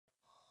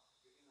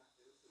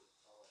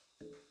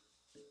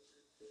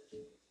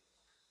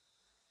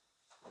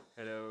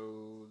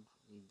Hello,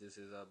 this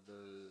is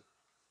Abdul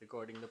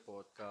recording the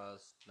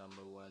podcast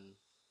number one,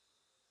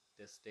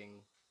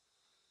 testing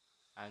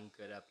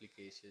Anchor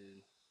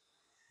application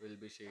will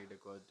be shared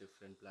across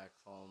different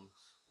platforms.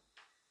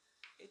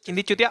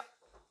 चिंदी Testing Chutia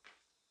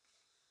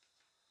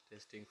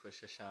testing for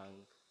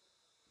Shashank.